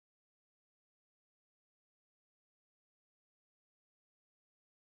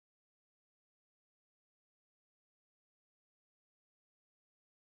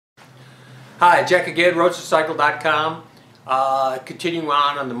Hi, Jack again, roadstercycle.com. Continuing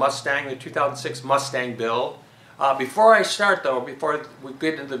on the Mustang, the 2006 Mustang build. Before I start though, before we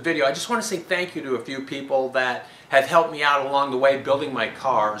get into the video, I just want to say thank you to a few people that have helped me out along the way building my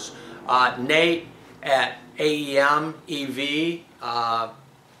cars. Nate at AEM-EV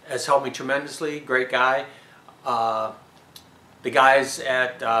has helped me tremendously, great guy. The guys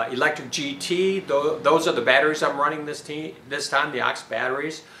at Electric GT, those are the batteries I'm running this time, the Ox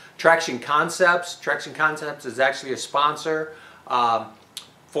batteries. Traction Concepts is actually a sponsor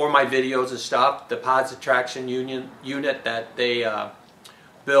for my videos and stuff. The Posi-traction unit that they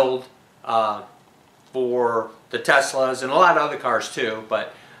build for the Teslas and a lot of other cars too.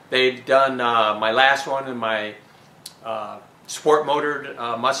 But they've done my last one in my sport motored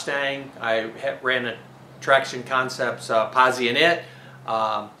Mustang. I ran a Traction Concepts Posi in it,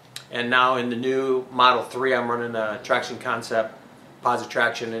 and now in the new Model 3 I'm running a Traction Concept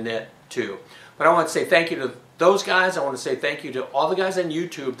Posi-traction in it too. But I want to say thank you to those guys. I want to say thank you to all the guys on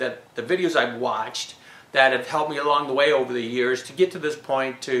YouTube that the videos I've watched that have helped me along the way over the years to get to this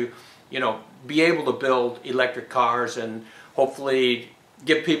point to, you know, be able to build electric cars and hopefully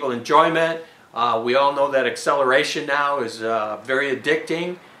give people enjoyment. We all know that acceleration now is very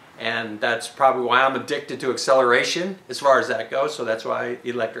addicting, and that's probably why I'm addicted to acceleration as far as that goes. So that's why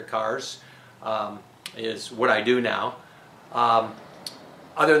electric cars is what I do now.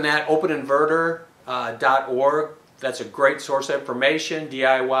 Other than that, openinverter.org, that's a great source of information.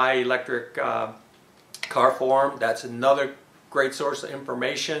 DIY electric car forum, that's another great source of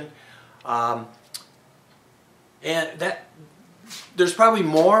information. And there's probably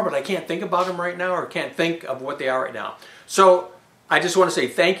more, but I can't think about them right now, or can't think of what they are right now. So I just want to say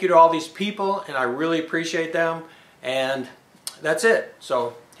thank you to all these people, and I really appreciate them. And that's it.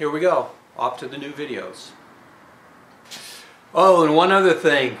 So here we go, off to the new videos. Oh, and one other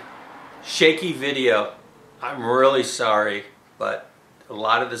thing, shaky video. I'm really sorry, but a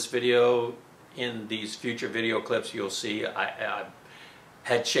lot of this video, in these future video clips you'll see, I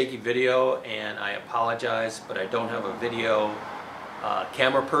had shaky video, and I apologize, but I don't have a video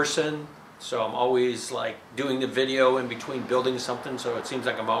camera person, so I'm always like doing the video in between building something, so it seems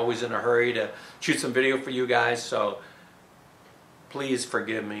like I'm always in a hurry to shoot some video for you guys, so please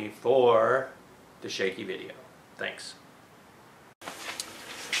forgive me for the shaky video. Thanks.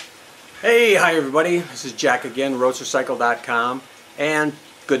 Hey, hi everybody, this is Jack again, roadstercycle.com, and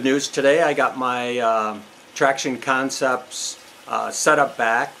good news today, I got my Traction Concepts setup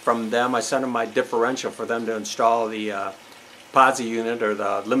back from them. I sent them my differential for them to install the Posi unit, or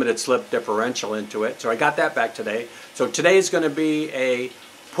the limited slip differential, into it. So I got that back today. So today is going to be a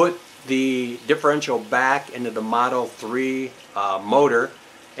put the differential back into the Model 3 motor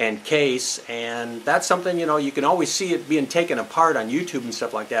and case, and that's something, you know, you can always see it being taken apart on YouTube and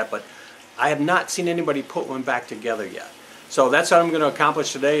stuff like that, but I have not seen anybody put one back together yet. So that's what I'm going to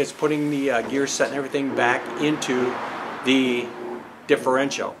accomplish today, is putting the gear set and everything back into the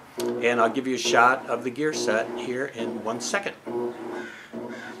differential. And I'll give you a shot of the gear set here in 1 second.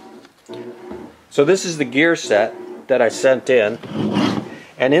 So this is the gear set that I sent in,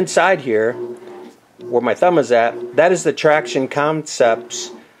 and inside here, where my thumb is at, that is the Traction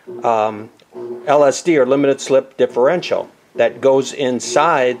Concepts LSD, or limited slip differential, that goes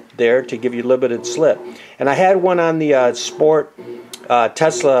inside there to give you limited slip. And I had one on the sport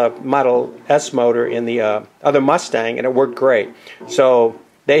Tesla Model S motor in the other Mustang, and it worked great. So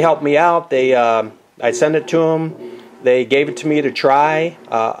they helped me out. They I sent it to them. They gave it to me to try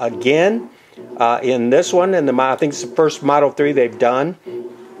again in this one, and I think it's the first Model 3 they've done.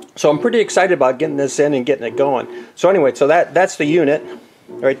 So I'm pretty excited about getting this in and getting it going. So anyway, so that's the unit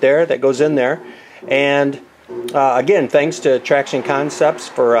right there that goes in there. And again, thanks to Traction Concepts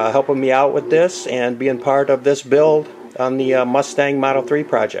for helping me out with this and being part of this build on the Mustang Model 3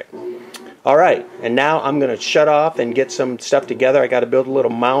 project. Alright, and now I'm going to shut off and get some stuff together. I got to build a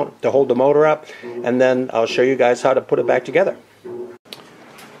little mount to hold the motor up, and then I'll show you guys how to put it back together.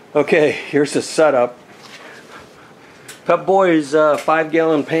 Okay, here's the setup. Pep Boy's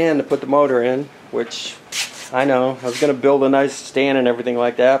 5-gallon pan to put the motor in, which I know, I was going to build a nice stand and everything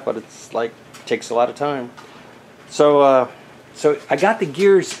like that, but it's like, takes a lot of time. So I got the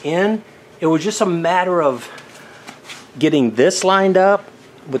gears in. It was just a matter of getting this lined up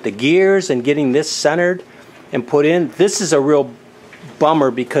with the gears and getting this centered and put in. This is a real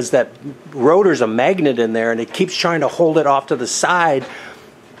bummer because that rotor's a magnet in there, and it keeps trying to hold it off to the side.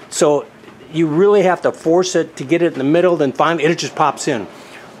 So you really have to force it to get it in the middle, then finally it just pops in.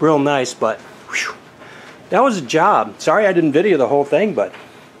 Real nice, but whew, that was a job. Sorry I didn't video the whole thing, but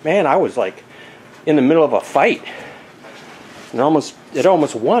man, I was like in the middle of a fight. And it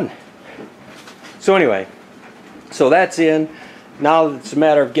almost won. So anyway, so that's in. Now it's a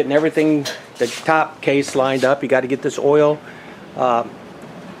matter of getting everything, the top case lined up. You got to get this oil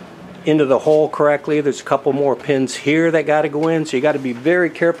into the hole correctly. There's a couple more pins here that got to go in, so you got to be very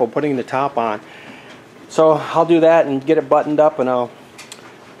careful putting the top on. So I'll do that and get it buttoned up, and I'll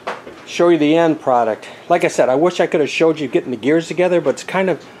show you the end product. Like I said, I wish I could have showed you getting the gears together, but it's kind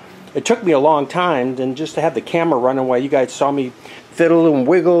of, it took me a long time, and just to have the camera running while you guys saw me fiddle and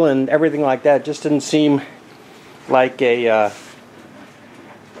wiggle and everything like that just didn't seem like a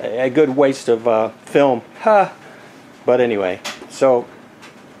good waste of film. But anyway, so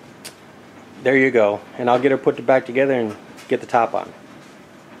there you go, and I'll get her put back together and get the top on.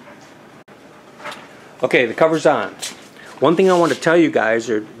 Okay, the cover's on. One thing I want to tell you guys,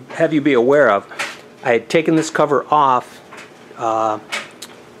 or have you be aware of, I had taken this cover off, what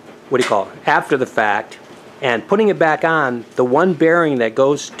do you call it, after the fact, and putting it back on, the one bearing that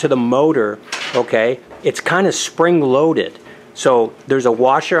goes to the motor, okay, it's kind of spring loaded. So there's a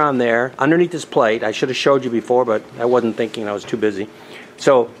washer on there underneath this plate. I should have showed you before, but I wasn't thinking, I was too busy.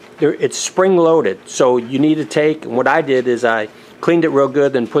 So it's spring loaded, so you need to take, and what I did is I cleaned it real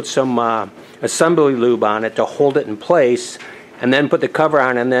good, then put some assembly lube on it to hold it in place, and then put the cover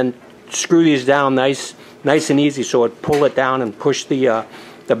on, and then screw these down nice and easy, so it pull it down and push the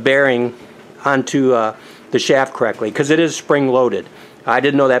bearing onto the shaft correctly, because it is spring loaded. I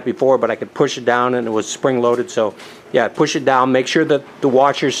didn't know that before, but I could push it down and it was spring loaded. So yeah, push it down, make sure that the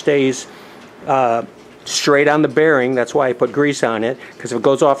washer stays straight on the bearing. That's why I put grease on it, because if it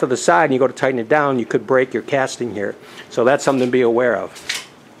goes off to the side and you go to tighten it down, you could break your casting here. So that's something to be aware of.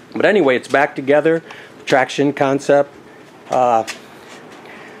 But anyway, it's back together. The traction concept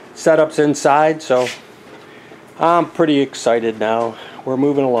setup's inside, so I'm pretty excited now. We're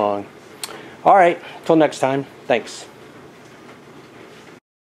moving along. All right, till next time. Thanks.